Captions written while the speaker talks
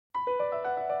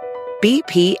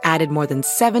BP added more than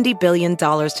 $70 billion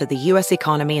to the U.S.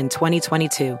 economy in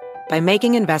 2022 by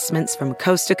making investments from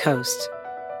coast to coast.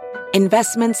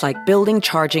 Investments like building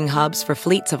charging hubs for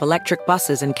fleets of electric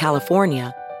buses in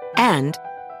California and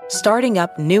starting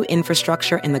up new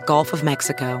infrastructure in the Gulf of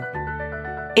Mexico.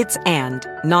 It's and,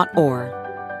 not or.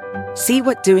 See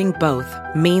what doing both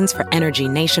means for energy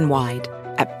nationwide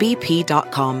at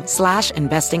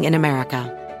bp.com/investing in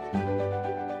America.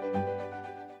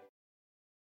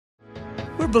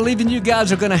 We're believing you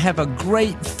guys are going to have a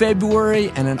great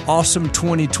February and an awesome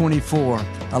 2024.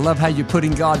 I love how you're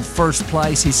putting God first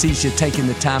place. He sees you taking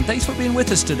the time. Thanks for being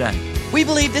with us today. We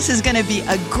believe this is going to be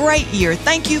a great year.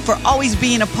 Thank you for always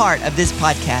being a part of this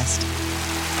podcast.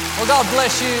 Well, God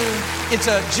bless you. It's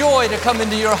a joy to come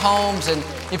into your homes. And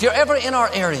if you're ever in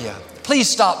our area, please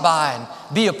stop by and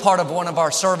be a part of one of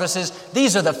our services.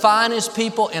 These are the finest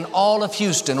people in all of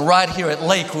Houston right here at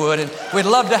Lakewood. And we'd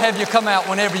love to have you come out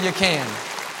whenever you can.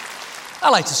 I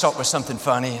like to start with something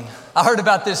funny. And I heard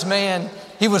about this man.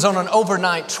 He was on an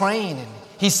overnight train. And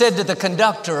he said to the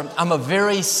conductor, "I'm a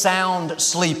very sound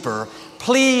sleeper.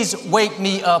 Please wake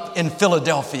me up in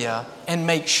Philadelphia and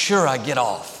make sure I get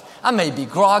off. I may be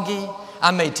groggy.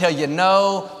 I may tell you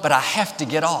no, but I have to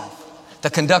get off." The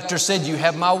conductor said, "You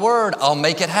have my word. I'll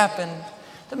make it happen."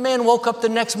 The man woke up the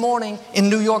next morning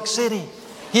in New York City.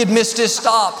 He had missed his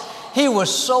stop. He was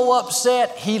so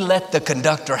upset, he let the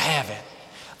conductor have it.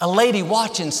 A lady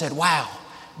watching said, "Wow,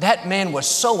 that man was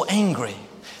so angry."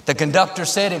 The conductor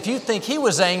said, "If you think he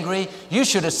was angry, you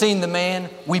should have seen the man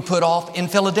we put off in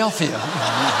Philadelphia."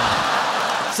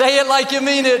 Say it like you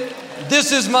mean it.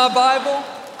 This is my Bible.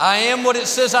 I am what it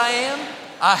says I am.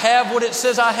 I have what it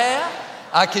says I have.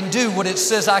 I can do what it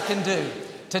says I can do.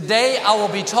 Today I will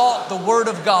be taught the Word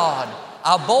of God.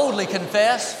 I boldly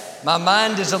confess, my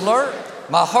mind is alert,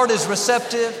 my heart is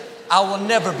receptive. I will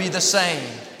never be the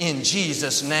same. In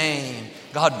Jesus' name,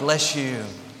 God bless you.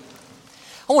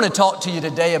 I want to talk to you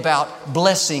today about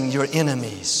blessing your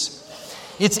enemies.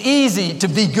 It's easy to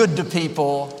be good to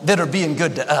people that are being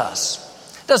good to us.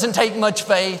 It doesn't take much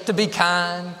faith to be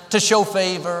kind, to show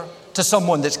favor to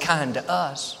someone that's kind to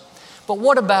us. But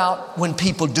what about when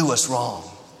people do us wrong?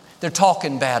 They're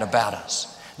talking bad about us.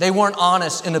 They weren't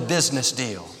honest in a business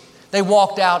deal. They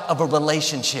walked out of a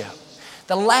relationship.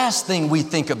 The last thing we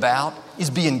think about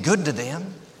is being good to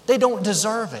them. They don't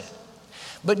deserve it.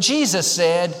 But Jesus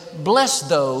said, "Bless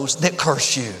those that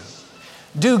curse you.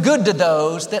 Do good to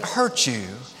those that hurt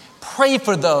you. Pray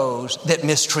for those that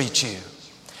mistreat you."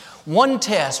 One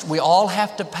test we all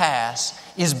have to pass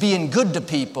is being good to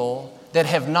people that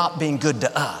have not been good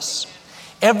to us.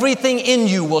 Everything in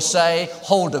you will say,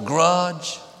 hold a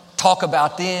grudge, talk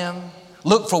about them,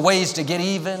 look for ways to get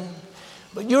even.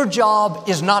 But your job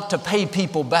is not to pay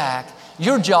people back.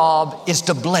 Your job is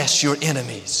to bless your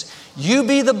enemies. You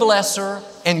be the blesser,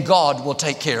 and God will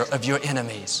take care of your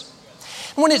enemies.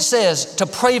 When it says to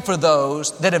pray for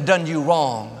those that have done you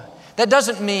wrong, that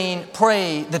doesn't mean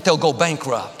pray that they'll go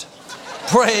bankrupt.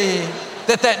 Pray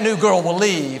that that new girl will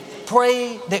leave.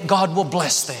 Pray that God will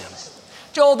bless them.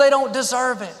 Joel, they don't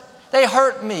deserve it. They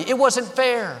hurt me. It wasn't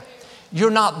fair.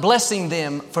 You're not blessing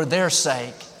them for their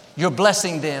sake. You're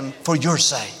blessing them for your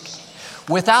sake.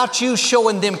 Without you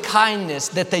showing them kindness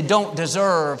that they don't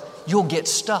deserve, you'll get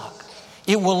stuck.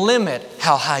 It will limit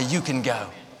how high you can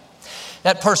go.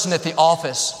 That person at the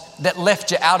office that left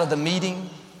you out of the meeting,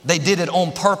 they did it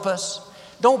on purpose.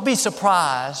 Don't be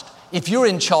surprised if you're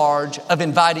in charge of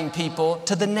inviting people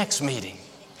to the next meeting.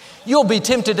 You'll be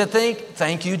tempted to think,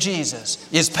 thank you, Jesus.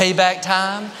 It's payback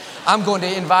time. I'm going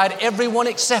to invite everyone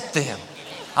except them.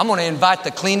 I'm going to invite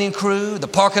the cleaning crew, the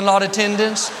parking lot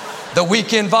attendants, the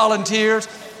weekend volunteers.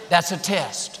 That's a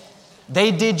test.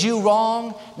 They did you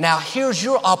wrong. Now here's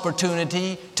your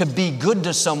opportunity to be good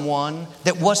to someone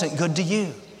that wasn't good to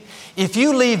you. If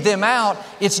you leave them out,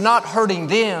 it's not hurting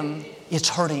them, it's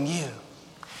hurting you.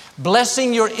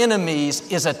 Blessing your enemies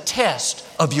is a test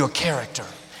of your character.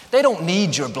 They don't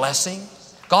need your blessing.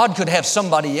 God could have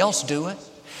somebody else do it.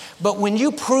 But when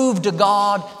you prove to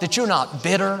God that you're not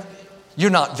bitter,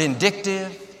 you're not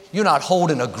vindictive, you're not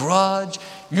holding a grudge,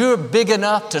 you're big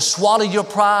enough to swallow your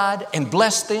pride and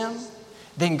bless them,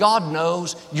 then God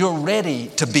knows you're ready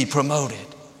to be promoted.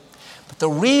 But the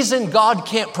reason God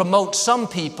can't promote some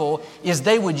people is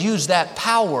they would use that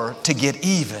power to get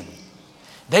even.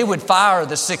 They would fire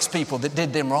the 6 people that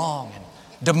did them wrong and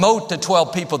demote the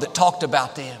 12 people that talked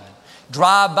about them, and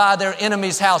drive by their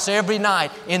enemy's house every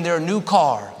night in their new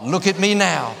car. Look at me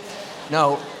now.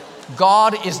 No,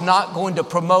 God is not going to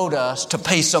promote us to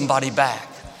pay somebody back.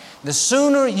 The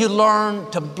sooner you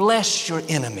learn to bless your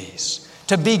enemies,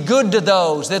 to be good to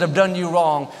those that have done you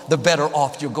wrong, the better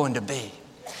off you're going to be.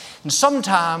 And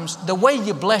sometimes the way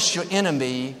you bless your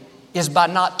enemy is by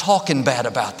not talking bad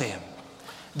about them.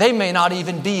 They may not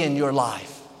even be in your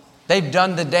life. They've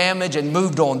done the damage and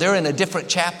moved on. They're in a different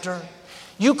chapter.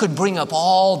 You could bring up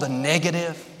all the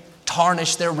negative,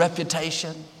 tarnish their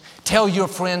reputation, tell your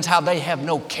friends how they have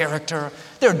no character,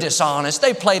 they're dishonest,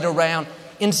 they played around.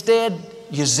 Instead,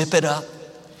 you zip it up,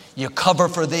 you cover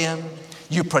for them,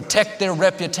 you protect their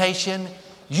reputation.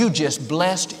 You just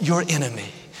blessed your enemy.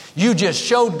 You just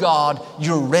showed God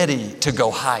you're ready to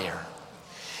go higher.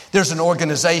 There's an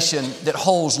organization that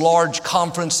holds large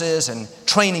conferences and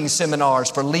training seminars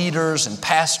for leaders and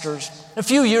pastors. A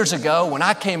few years ago, when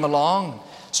I came along,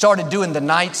 started doing the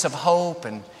Nights of Hope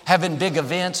and having big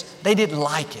events, they didn't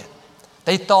like it.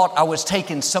 They thought I was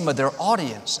taking some of their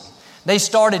audience. They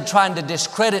started trying to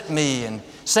discredit me and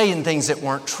saying things that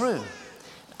weren't true.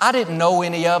 I didn't know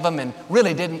any of them and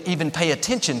really didn't even pay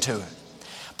attention to it.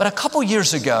 But a couple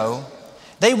years ago,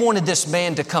 they wanted this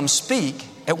man to come speak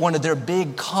at one of their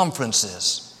big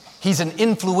conferences. He's an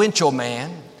influential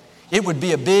man. It would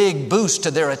be a big boost to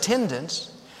their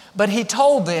attendance. But he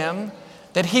told them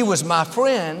that he was my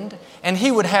friend and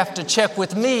he would have to check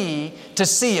with me to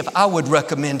see if I would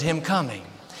recommend him coming.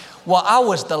 Well, I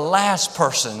was the last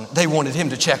person they wanted him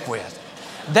to check with.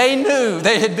 They knew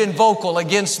they had been vocal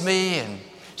against me and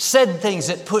said things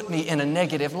that put me in a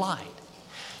negative light.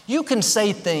 You can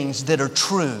say things that are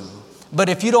true, but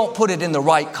if you don't put it in the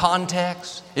right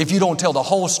context, if you don't tell the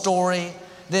whole story,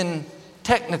 then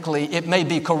technically it may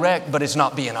be correct, but it's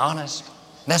not being honest.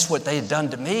 That's what they had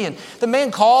done to me. And the man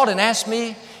called and asked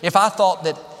me if I thought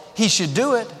that he should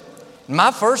do it. My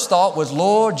first thought was,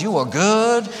 Lord, you are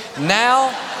good. Now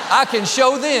I can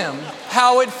show them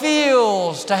how it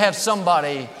feels to have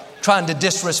somebody trying to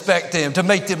disrespect them, to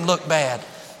make them look bad.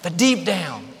 But deep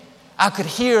down, I could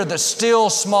hear the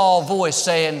still small voice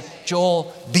saying,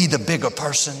 Joel, be the bigger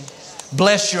person.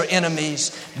 Bless your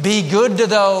enemies. Be good to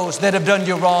those that have done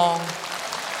you wrong.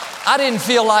 I didn't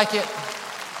feel like it.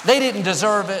 They didn't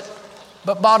deserve it.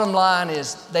 But bottom line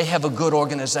is they have a good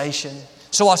organization.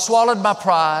 So I swallowed my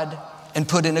pride and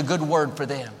put in a good word for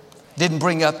them. Didn't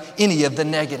bring up any of the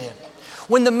negative.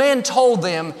 When the man told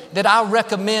them that I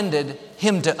recommended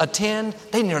him to attend,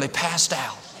 they nearly passed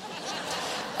out.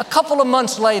 A couple of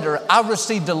months later, I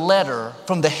received a letter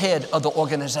from the head of the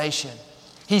organization.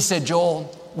 He said, Joel,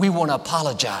 we want to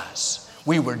apologize.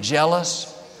 We were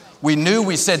jealous. We knew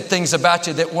we said things about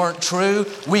you that weren't true.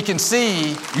 We can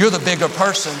see you're the bigger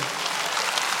person.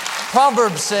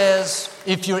 Proverbs says,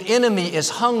 if your enemy is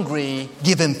hungry,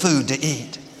 give him food to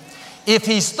eat. If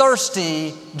he's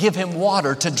thirsty, give him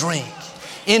water to drink.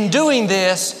 In doing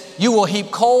this, you will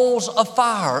heap coals of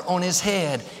fire on his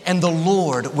head, and the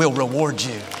Lord will reward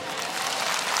you.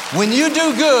 When you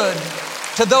do good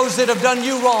to those that have done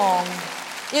you wrong,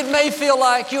 it may feel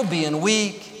like you're being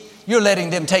weak. You're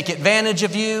letting them take advantage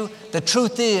of you. The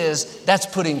truth is, that's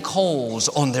putting coals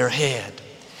on their head.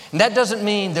 And that doesn't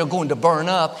mean they're going to burn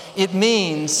up. It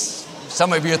means,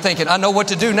 some of you are thinking, I know what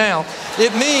to do now.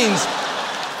 It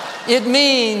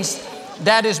means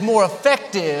that is more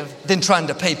effective than trying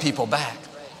to pay people back.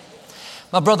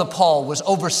 My brother Paul was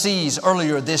overseas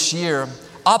earlier this year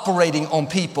operating on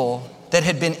people that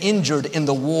had been injured in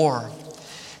the war.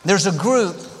 There's a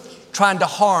group trying to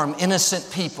harm innocent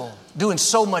people, doing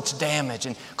so much damage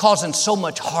and causing so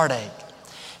much heartache.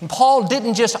 And Paul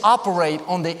didn't just operate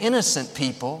on the innocent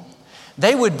people.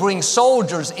 They would bring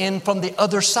soldiers in from the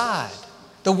other side,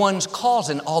 the ones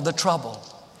causing all the trouble.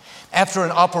 After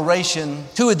an operation,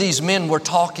 two of these men were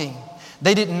talking.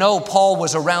 They didn't know Paul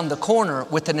was around the corner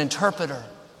with an interpreter.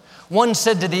 One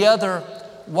said to the other,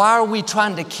 why are we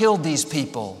trying to kill these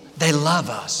people? They love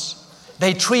us.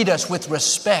 They treat us with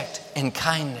respect and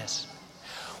kindness.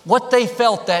 What they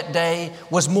felt that day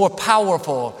was more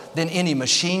powerful than any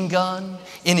machine gun,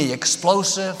 any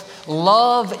explosive.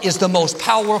 Love is the most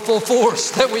powerful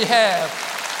force that we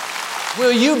have.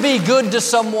 Will you be good to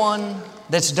someone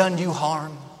that's done you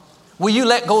harm? Will you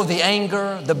let go of the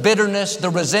anger, the bitterness,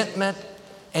 the resentment,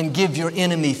 and give your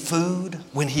enemy food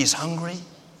when he's hungry?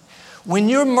 When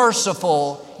you're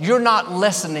merciful, you're not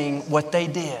lessening what they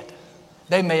did.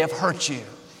 They may have hurt you.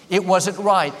 It wasn't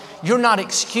right. You're not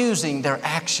excusing their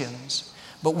actions.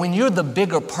 But when you're the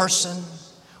bigger person,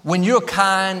 when you're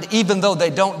kind, even though they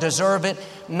don't deserve it,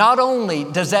 not only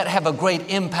does that have a great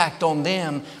impact on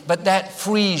them, but that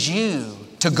frees you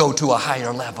to go to a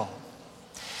higher level.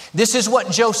 This is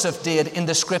what Joseph did in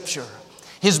the scripture.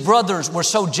 His brothers were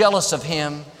so jealous of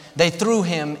him, they threw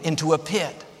him into a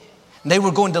pit. They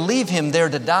were going to leave him there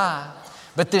to die,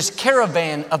 but this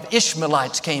caravan of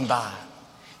Ishmaelites came by.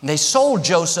 And they sold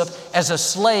Joseph as a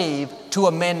slave to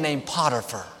a man named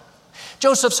Potiphar.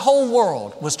 Joseph's whole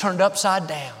world was turned upside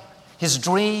down. His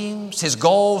dreams, his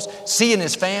goals, seeing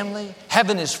his family,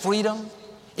 having his freedom,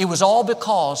 it was all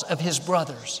because of his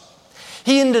brothers.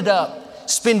 He ended up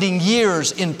spending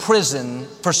years in prison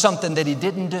for something that he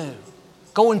didn't do,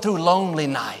 going through lonely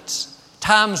nights,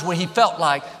 times where he felt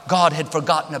like God had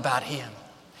forgotten about him.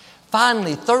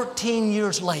 Finally, 13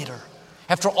 years later,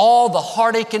 after all the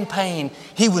heartache and pain,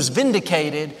 he was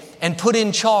vindicated and put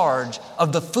in charge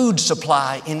of the food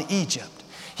supply in Egypt.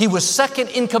 He was second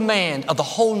in command of the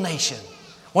whole nation,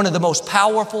 one of the most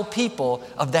powerful people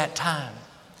of that time.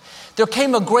 There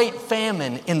came a great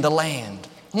famine in the land.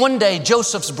 One day,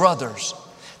 Joseph's brothers,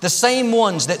 the same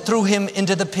ones that threw him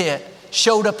into the pit,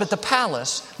 showed up at the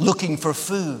palace looking for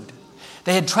food.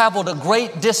 They had traveled a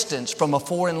great distance from a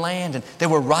foreign land, and they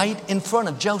were right in front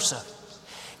of Joseph.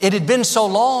 It had been so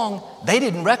long, they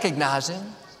didn't recognize him,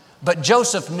 but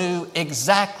Joseph knew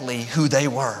exactly who they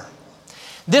were.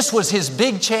 This was his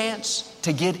big chance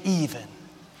to get even.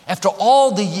 After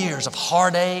all the years of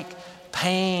heartache,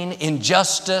 pain,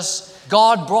 injustice,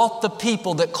 God brought the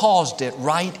people that caused it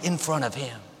right in front of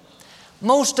him.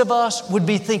 Most of us would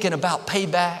be thinking about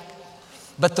payback,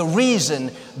 but the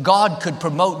reason God could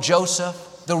promote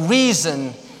Joseph, the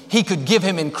reason he could give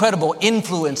him incredible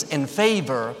influence and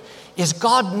favor, is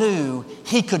God knew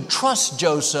he could trust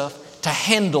Joseph to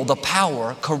handle the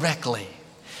power correctly.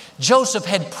 Joseph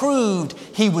had proved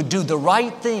he would do the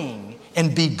right thing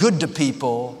and be good to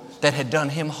people that had done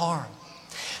him harm.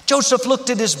 Joseph looked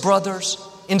at his brothers.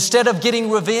 Instead of getting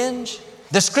revenge,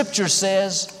 the scripture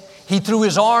says he threw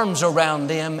his arms around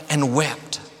them and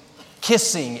wept,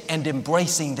 kissing and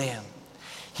embracing them.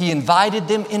 He invited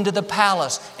them into the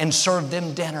palace and served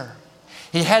them dinner.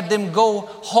 He had them go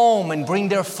home and bring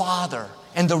their father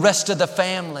and the rest of the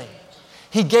family.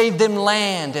 He gave them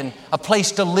land and a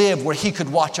place to live where he could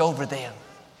watch over them.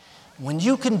 When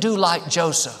you can do like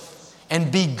Joseph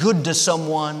and be good to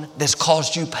someone that's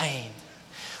caused you pain,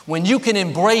 when you can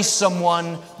embrace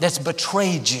someone that's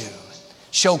betrayed you,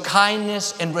 show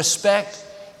kindness and respect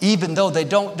even though they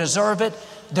don't deserve it,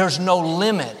 there's no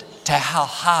limit to how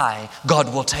high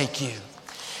God will take you.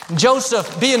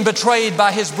 Joseph being betrayed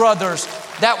by his brothers,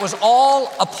 that was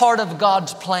all a part of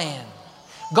God's plan.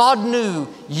 God knew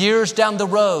years down the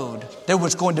road there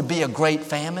was going to be a great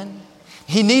famine.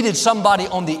 He needed somebody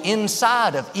on the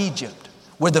inside of Egypt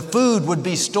where the food would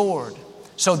be stored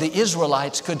so the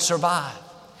Israelites could survive.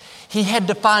 He had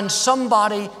to find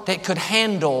somebody that could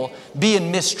handle being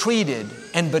mistreated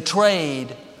and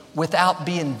betrayed without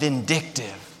being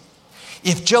vindictive.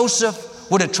 If Joseph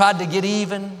would have tried to get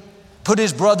even, put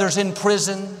his brothers in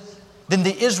prison, then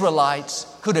the Israelites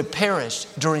could have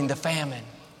perished during the famine.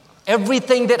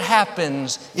 Everything that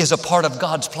happens is a part of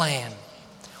God's plan.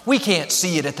 We can't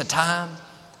see it at the time.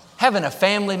 Having a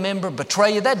family member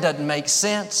betray you, that doesn't make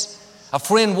sense. A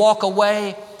friend walk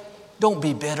away, don't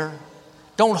be bitter.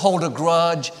 Don't hold a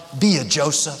grudge. Be a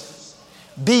Joseph.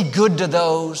 Be good to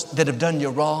those that have done you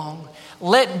wrong.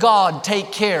 Let God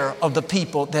take care of the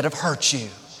people that have hurt you.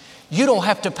 You don't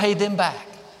have to pay them back.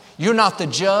 You're not the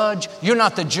judge. You're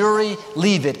not the jury.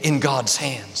 Leave it in God's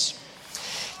hands.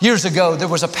 Years ago, there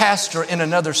was a pastor in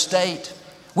another state.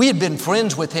 We had been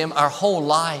friends with him our whole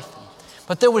life.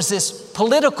 But there was this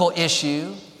political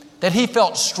issue that he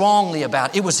felt strongly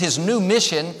about. It was his new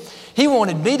mission. He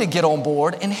wanted me to get on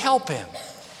board and help him.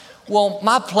 Well,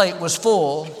 my plate was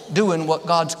full doing what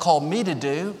God's called me to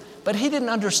do, but he didn't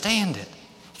understand it.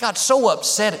 He got so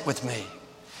upset with me.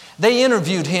 They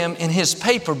interviewed him in his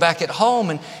paper back at home,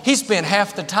 and he spent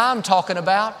half the time talking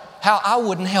about how I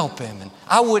wouldn't help him and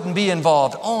I wouldn't be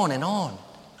involved, on and on.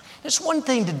 It's one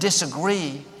thing to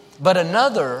disagree, but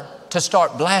another to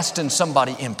start blasting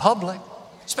somebody in public,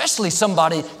 especially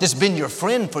somebody that's been your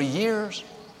friend for years.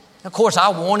 Of course, I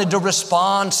wanted to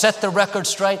respond, set the record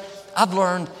straight. I've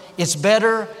learned it's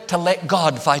better to let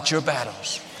God fight your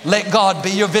battles. Let God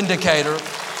be your vindicator.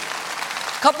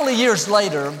 A couple of years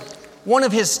later, one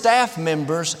of his staff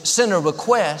members sent a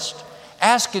request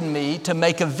asking me to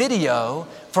make a video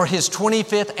for his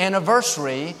 25th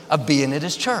anniversary of being at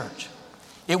his church.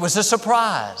 It was a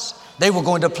surprise. They were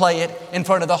going to play it in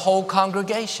front of the whole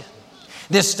congregation.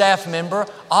 This staff member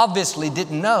obviously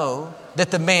didn't know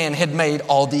that the man had made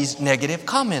all these negative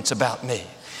comments about me.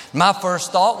 My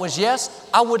first thought was, yes,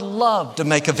 I would love to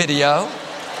make a video.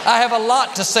 I have a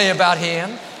lot to say about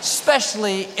him,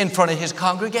 especially in front of his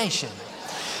congregation.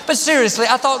 But seriously,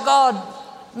 I thought, God,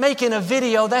 making a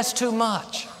video, that's too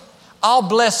much. I'll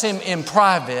bless him in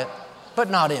private, but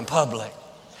not in public.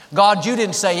 God, you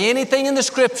didn't say anything in the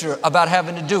scripture about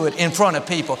having to do it in front of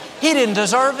people. He didn't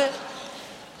deserve it.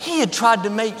 He had tried to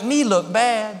make me look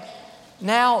bad.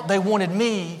 Now they wanted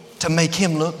me to make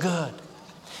him look good.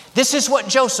 This is what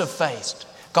Joseph faced.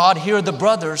 God, here are the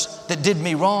brothers that did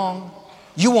me wrong.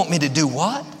 You want me to do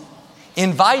what?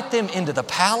 Invite them into the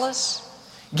palace?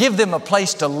 Give them a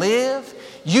place to live?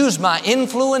 Use my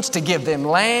influence to give them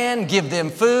land, give them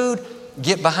food?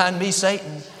 Get behind me,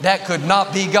 Satan. That could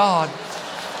not be God.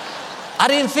 I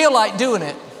didn't feel like doing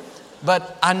it,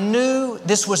 but I knew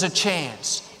this was a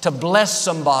chance to bless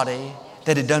somebody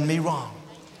that had done me wrong.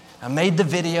 I made the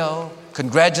video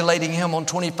congratulating him on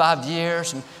 25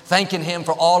 years and thanking him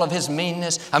for all of his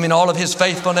all of his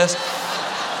faithfulness.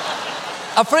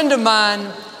 A friend of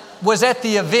mine was at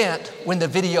the event when the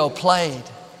video played.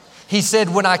 He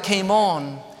said, when I came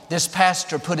on, this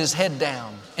pastor put his head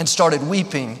down and started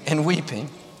weeping and weeping.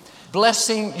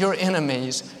 Blessing your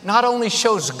enemies not only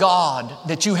shows God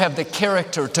that you have the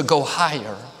character to go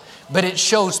higher, but it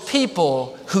shows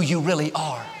people who you really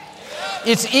are.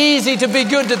 It's easy to be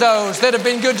good to those that have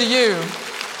been good to you.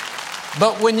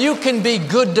 But when you can be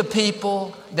good to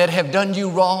people that have done you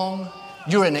wrong,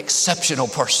 you're an exceptional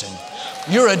person.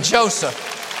 You're a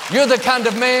Joseph. You're the kind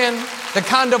of man, the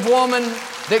kind of woman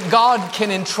that God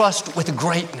can entrust with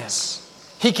greatness.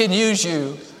 He can use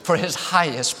you for His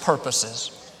highest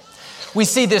purposes. We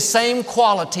see this same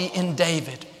quality in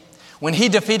David. When he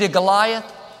defeated Goliath,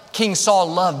 King Saul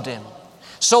loved him.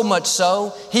 So much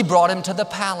so, he brought him to the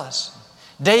palace.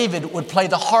 David would play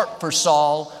the harp for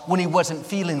Saul when he wasn't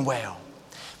feeling well.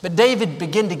 But David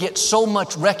began to get so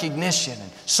much recognition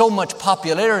and so much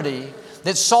popularity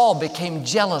that Saul became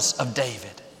jealous of David.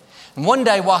 And one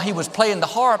day while he was playing the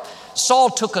harp, Saul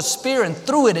took a spear and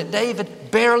threw it at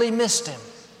David, barely missed him.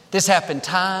 This happened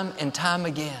time and time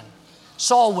again.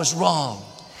 Saul was wrong.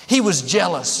 He was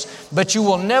jealous, but you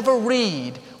will never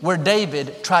read where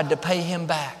David tried to pay him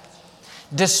back.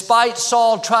 Despite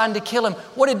Saul trying to kill him,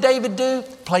 what did David do?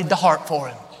 Played the harp for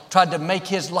him, tried to make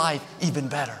his life even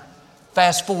better.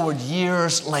 Fast forward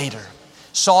years later,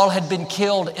 Saul had been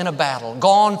killed in a battle,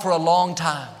 gone for a long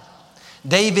time.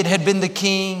 David had been the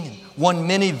king, won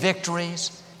many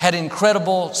victories, had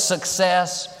incredible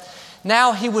success.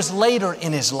 Now he was later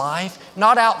in his life,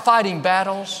 not out fighting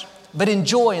battles, but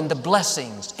enjoying the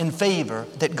blessings and favor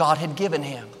that God had given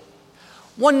him.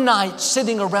 One night,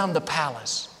 sitting around the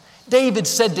palace, David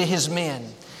said to his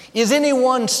men, "Is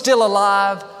anyone still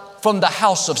alive from the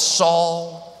house of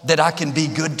Saul that I can be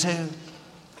good to?"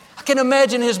 I can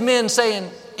imagine his men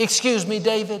saying, "Excuse me,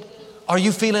 David, are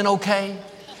you feeling okay?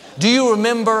 Do you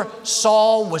remember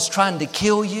Saul was trying to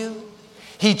kill you?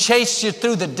 He chased you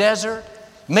through the desert,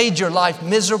 made your life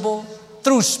miserable,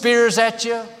 threw spears at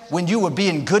you when you were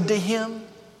being good to him?"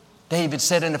 David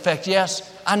said in effect, "Yes,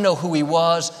 I know who he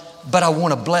was, but I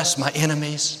want to bless my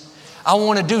enemies. I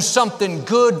want to do something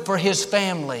good for his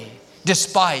family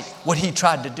despite what he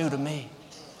tried to do to me."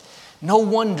 No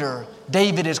wonder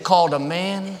David is called a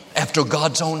man after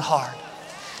God's own heart.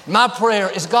 My prayer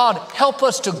is, God, help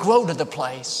us to grow to the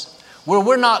place where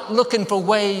we're not looking for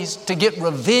ways to get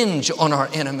revenge on our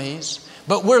enemies,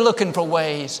 but we're looking for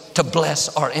ways to bless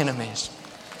our enemies.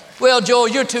 "Well, Joel,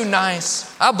 you're too nice.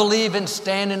 I believe in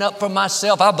standing up for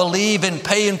myself. I believe in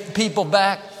paying people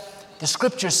back." The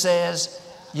scripture says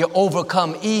you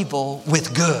overcome evil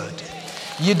with good.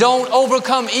 You don't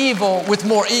overcome evil with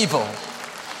more evil.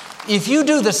 If you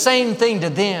do the same thing to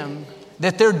them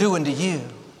that they're doing to you,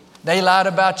 they lied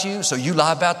about you, so you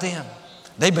lie about them.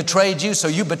 They betrayed you, so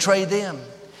you betray them.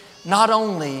 Not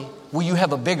only will you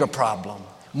have a bigger problem,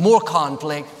 more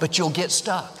conflict, but you'll get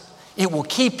stuck. It will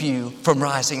keep you from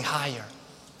rising higher.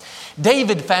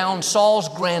 David found Saul's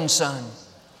grandson.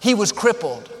 He was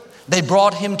crippled. They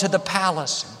brought him to the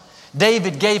palace.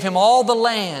 David gave him all the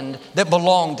land that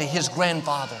belonged to his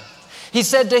grandfather. He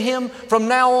said to him, "From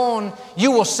now on,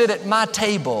 you will sit at my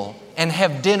table and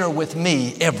have dinner with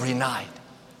me every night."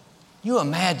 You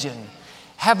imagine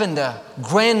having the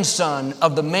grandson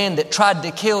of the man that tried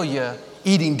to kill you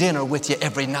eating dinner with you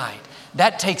every night.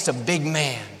 That takes a big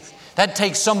man. That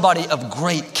takes somebody of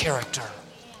great character.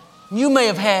 You may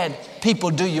have had people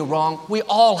do you wrong. We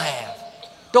all have.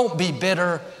 Don't be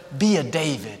bitter. Be a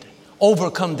David.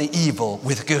 Overcome the evil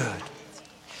with good.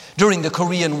 During the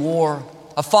Korean War,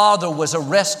 a father was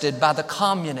arrested by the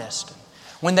communists.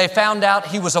 When they found out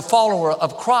he was a follower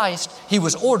of Christ, he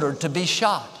was ordered to be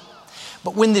shot.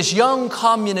 But when this young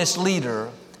communist leader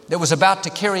that was about to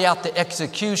carry out the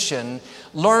execution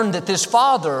learned that this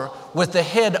father was the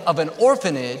head of an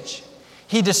orphanage,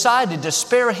 he decided to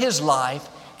spare his life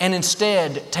and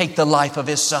instead take the life of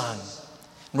his son.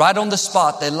 Right on the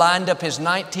spot, they lined up his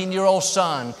 19-year-old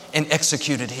son and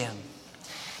executed him.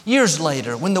 Years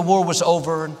later, when the war was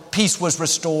over and peace was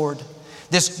restored,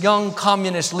 This young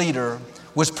communist leader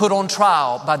was put on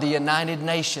trial by the United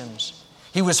Nations.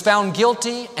 He was found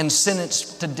guilty and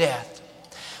sentenced to death.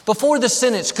 Before the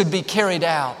sentence could be carried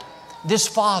out, this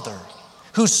father,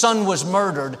 whose son was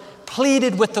murdered,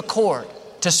 pleaded with the court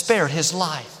to spare his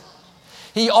life.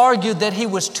 He argued that he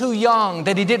was too young,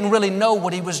 that he didn't really know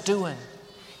what he was doing.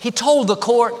 He told the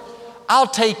court, "I'll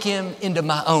take him into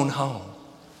my own home.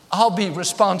 I'll be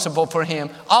responsible for him.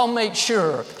 I'll make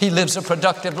sure he lives a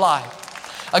productive life."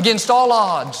 Against all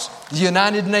odds, the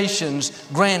United Nations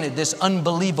granted this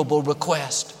unbelievable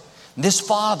request. This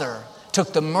father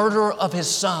took the murderer of his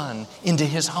son into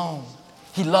his home.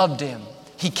 He loved him.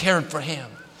 He cared for him.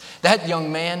 That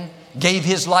young man gave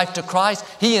his life to Christ.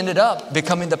 He ended up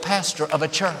becoming the pastor of a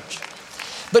church.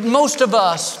 But most of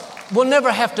us will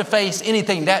never have to face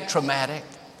anything that traumatic.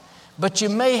 But you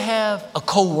may have a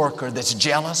coworker that's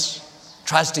jealous,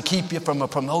 tries to keep you from a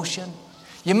promotion.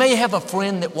 You may have a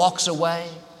friend that walks away,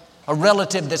 a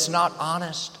relative that's not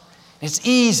honest. It's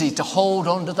easy to hold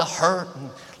on to the hurt and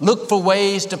look for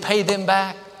ways to pay them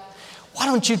back. Why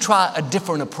don't you try a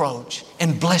different approach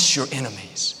and bless your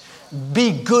enemies?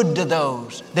 Be good to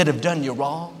those that have done you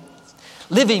wrong.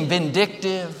 Living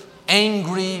vindictive,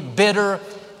 angry, bitter,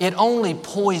 it only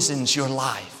poisons your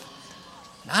life.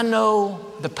 I know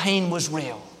the pain was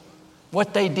real.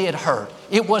 What they did hurt.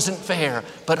 It wasn't fair,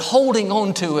 but holding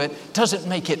on to it doesn't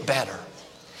make it better.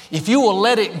 If you will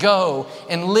let it go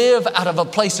and live out of a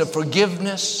place of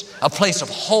forgiveness, a place of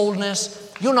wholeness,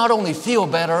 you'll not only feel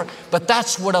better, but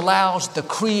that's what allows the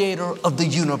Creator of the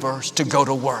universe to go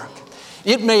to work.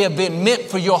 It may have been meant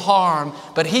for your harm,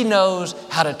 but He knows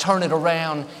how to turn it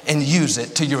around and use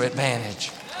it to your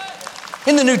advantage.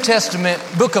 In the New Testament,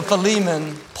 book of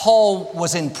Philemon, Paul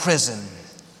was in prison.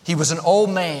 He was an old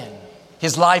man.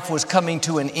 His life was coming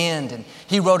to an end, and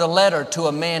he wrote a letter to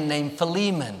a man named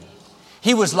Philemon.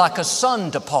 He was like a son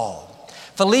to Paul.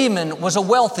 Philemon was a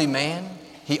wealthy man.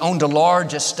 He owned a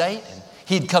large estate, and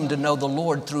he'd come to know the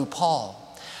Lord through Paul.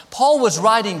 Paul was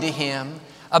writing to him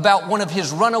about one of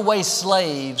his runaway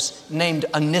slaves named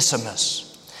Onesimus.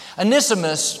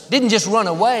 Onesimus didn't just run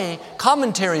away.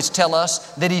 Commentaries tell us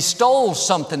that he stole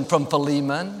something from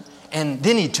Philemon and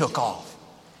then he took off.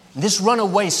 This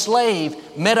runaway slave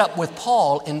met up with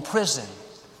Paul in prison.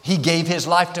 He gave his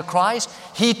life to Christ.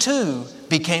 He too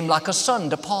became like a son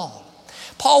to Paul.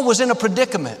 Paul was in a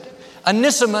predicament.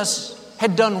 Onesimus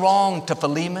had done wrong to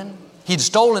Philemon. He'd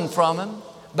stolen from him,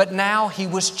 but now he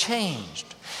was changed.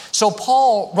 So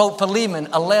Paul wrote Philemon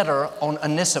a letter on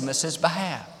Onesimus'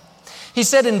 behalf. He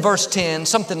said in verse 10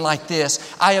 something like this,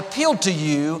 "I appeal to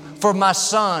you for my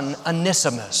son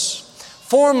Onesimus.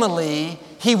 Formerly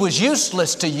he was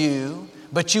useless to you,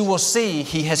 but you will see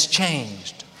he has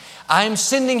changed. I am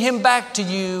sending him back to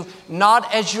you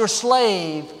not as your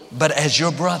slave, but as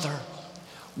your brother.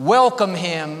 Welcome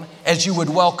him as you would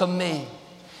welcome me.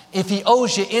 If he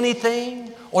owes you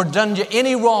anything or done you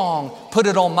any wrong, put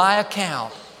it on my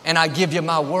account. And I give you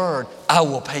my word, I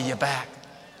will pay you back."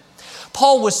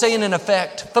 Paul was saying in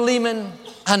effect, Philemon,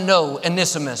 I know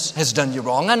Onesimus has done you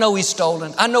wrong. I know he's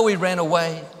stolen. I know he ran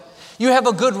away. You have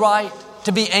a good right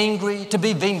to be angry, to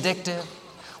be vindictive.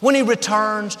 When he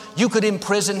returns, you could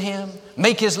imprison him,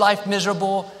 make his life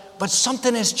miserable, but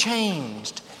something has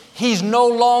changed. He's no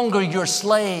longer your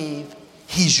slave.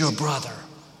 He's your brother.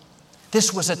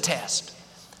 This was a test.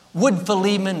 Would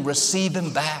Philemon receive him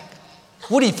back?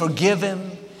 Would he forgive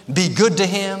him? Be good to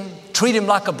him, treat him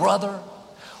like a brother?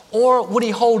 Or would he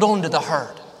hold on to the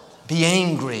hurt, be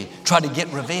angry, try to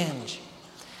get revenge?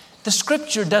 The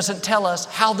scripture doesn't tell us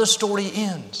how the story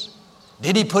ends.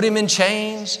 Did he put him in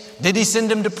chains? Did he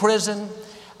send him to prison?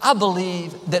 I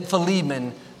believe that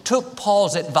Philemon took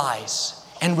Paul's advice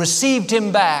and received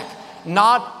him back,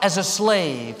 not as a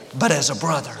slave, but as a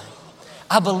brother.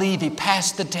 I believe he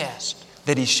passed the test,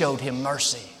 that he showed him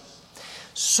mercy.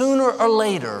 Sooner or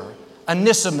later,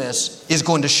 Onesimus is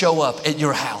going to show up at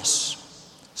your house.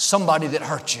 Somebody that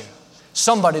hurt you,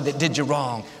 somebody that did you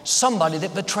wrong, somebody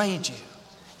that betrayed you.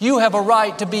 You have a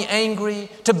right to be angry,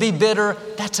 to be bitter.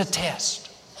 That's a test.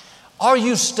 Are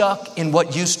you stuck in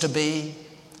what used to be,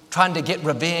 trying to get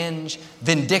revenge,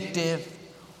 vindictive,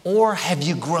 or have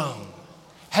you grown?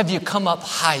 Have you come up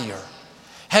higher?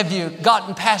 Have you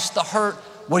gotten past the hurt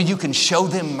where you can show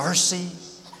them mercy,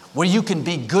 where you can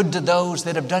be good to those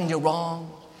that have done you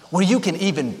wrong, where you can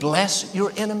even bless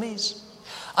your enemies?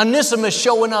 Onesimus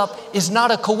showing up is not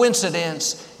a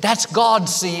coincidence. That's God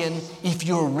seeing if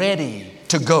you're ready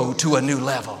to go to a new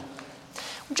level.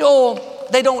 Joel,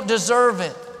 they don't deserve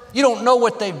it. You don't know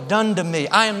what they've done to me.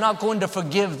 I am not going to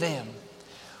forgive them.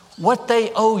 What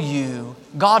they owe you,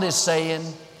 God is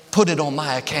saying, put it on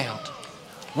my account.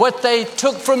 What they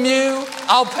took from you,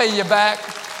 I'll pay you back.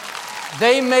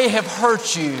 They may have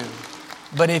hurt you,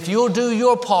 but if you'll do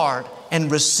your part and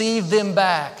receive them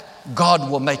back, God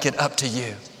will make it up to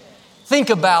you. Think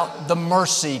about the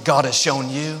mercy God has shown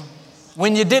you.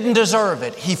 When you didn't deserve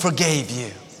it, He forgave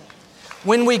you.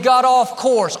 When we got off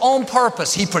course on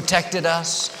purpose, He protected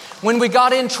us. When we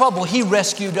got in trouble, He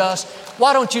rescued us.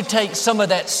 Why don't you take some of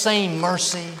that same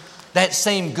mercy, that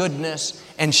same goodness,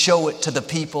 and show it to the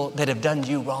people that have done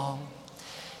you wrong?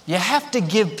 You have to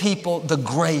give people the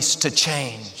grace to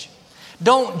change.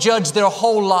 Don't judge their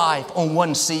whole life on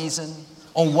one season,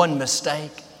 on one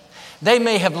mistake. They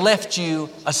may have left you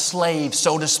a slave,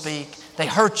 so to speak. They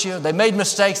hurt you, they made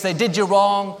mistakes, they did you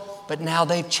wrong, but now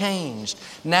they've changed.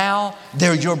 Now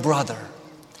they're your brother.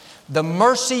 The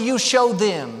mercy you show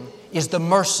them is the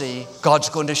mercy God's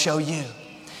going to show you.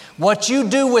 What you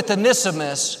do with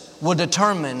Onesimus will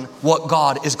determine what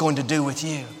God is going to do with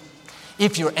you.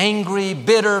 If you're angry,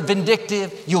 bitter,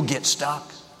 vindictive, you'll get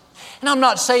stuck. And I'm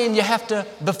not saying you have to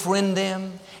befriend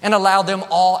them and allow them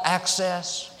all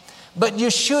access, but you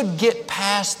should get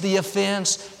past the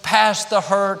offense, past the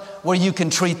hurt, where you can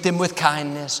treat them with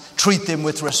kindness, treat them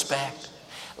with respect.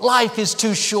 Life is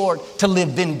too short to live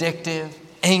vindictive,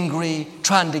 angry,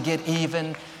 trying to get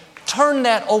even. Turn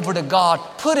that over to God.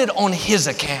 Put it on His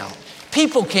account.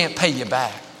 People can't pay you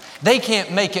back. They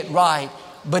can't make it right.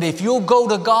 But if you'll go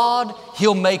to God,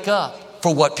 He'll make up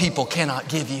for what people cannot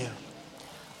give you.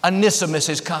 Onesimus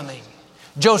is coming.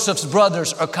 Joseph's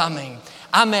brothers are coming.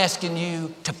 I'm asking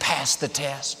you to pass the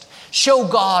test. Show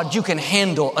God you can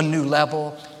handle a new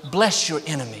level. Bless your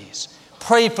enemies.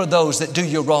 Pray for those that do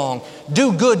you wrong.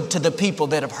 Do good to the people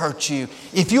that have hurt you.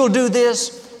 If you'll do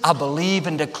this, I believe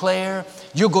and declare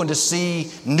you're going to see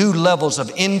new levels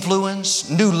of influence,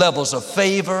 new levels of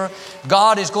favor.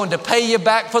 God is going to pay you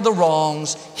back for the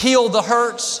wrongs, heal the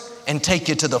hurts, and take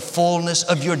you to the fullness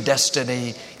of your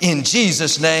destiny in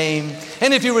Jesus' name.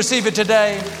 And if you receive it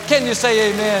today, can you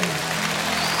say amen?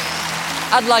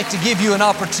 I'd like to give you an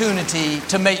opportunity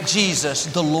to make Jesus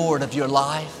the Lord of your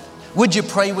life. Would you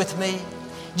pray with me?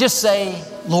 Just say,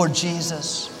 Lord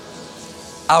Jesus,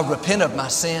 I repent of my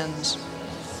sins.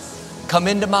 Come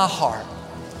into my heart.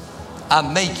 I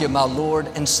make you my Lord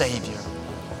and Savior.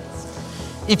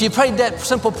 If you prayed that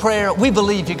simple prayer, we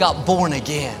believe you got born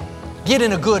again. Get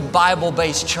in a good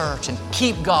Bible-based church and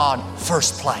keep God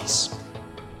first place.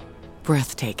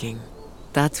 Breathtaking.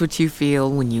 That's what you feel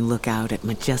when you look out at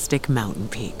majestic mountain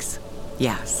peaks.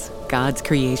 Yes, God's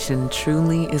creation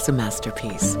truly is a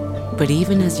masterpiece. But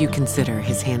even as you consider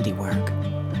His handiwork,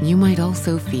 you might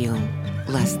also feel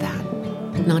less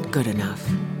than, not good enough,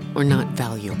 or not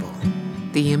valuable.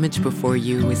 The image before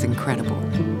you is incredible,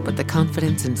 but the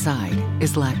confidence inside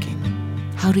is lacking.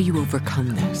 How do you overcome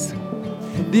this?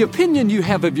 The opinion you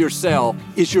have of yourself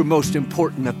is your most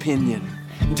important opinion.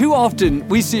 And too often,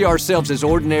 we see ourselves as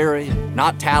ordinary,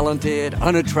 not talented,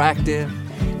 unattractive.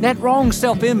 That wrong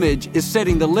self-image is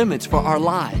setting the limits for our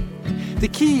life. The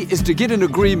key is to get in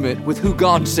agreement with who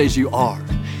God says you are.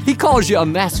 He calls you a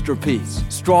masterpiece,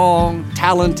 strong,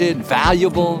 talented,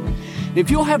 valuable. If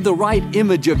you'll have the right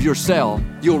image of yourself,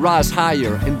 you'll rise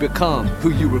higher and become who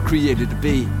you were created to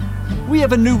be. We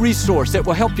have a new resource that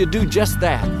will help you do just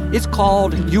that. It's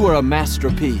called You Are a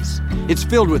Masterpiece. It's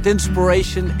filled with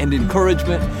inspiration and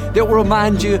encouragement that will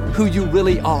remind you who you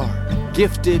really are.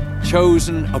 Gifted,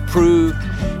 chosen, approved.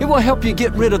 It will help you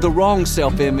get rid of the wrong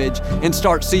self-image and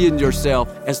start seeing yourself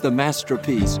as the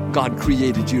masterpiece God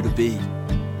created you to be.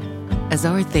 As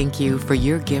our thank you for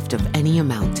your gift of any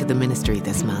amount to the ministry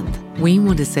this month, we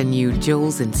want to send you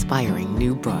Joel's inspiring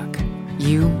new book,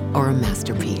 You Are a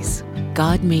Masterpiece.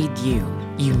 God made you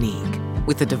unique,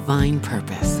 with a divine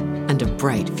purpose and a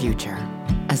bright future.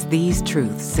 As these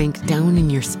truths sink down in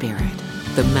your spirit,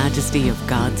 the majesty of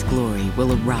God's glory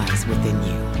will arise within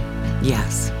you.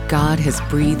 Yes, God has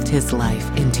breathed His life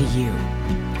into you.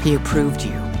 He approved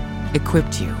you,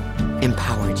 equipped you,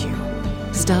 empowered you.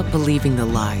 Stop believing the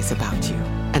lies about you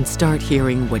and start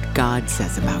hearing what God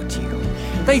says about you.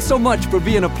 Thanks so much for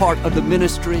being a part of the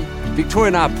ministry. Victoria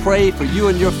and I pray for you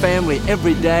and your family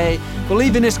every day,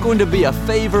 believing it's going to be a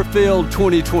favor-filled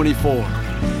 2024.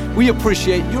 We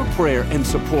appreciate your prayer and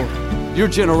support. Your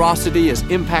generosity is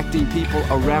impacting people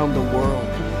around the world.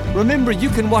 Remember, you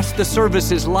can watch the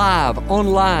services live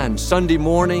online Sunday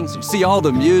mornings, see all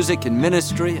the music and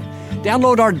ministry, and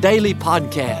download our daily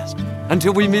podcast.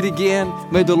 Until we meet again,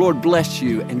 may the Lord bless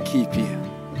you and keep you.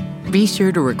 Be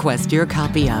sure to request your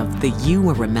copy of The You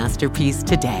Are a Masterpiece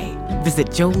today. Visit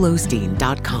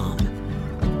joelosteen.com.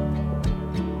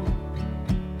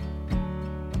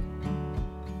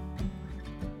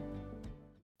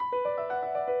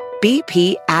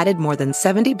 BP added more than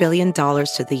 $70 billion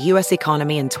to the U.S.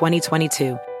 economy in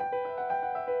 2022.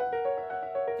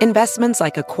 Investments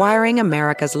like acquiring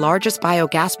America's largest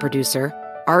biogas producer,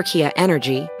 Archaea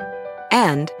Energy,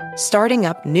 and starting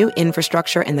up new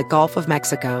infrastructure in the Gulf of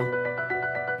Mexico.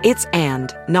 It's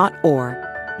and, not or.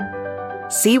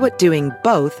 See what doing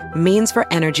both means for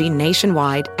energy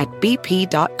nationwide at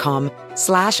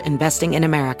bp.com/investing in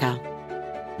America.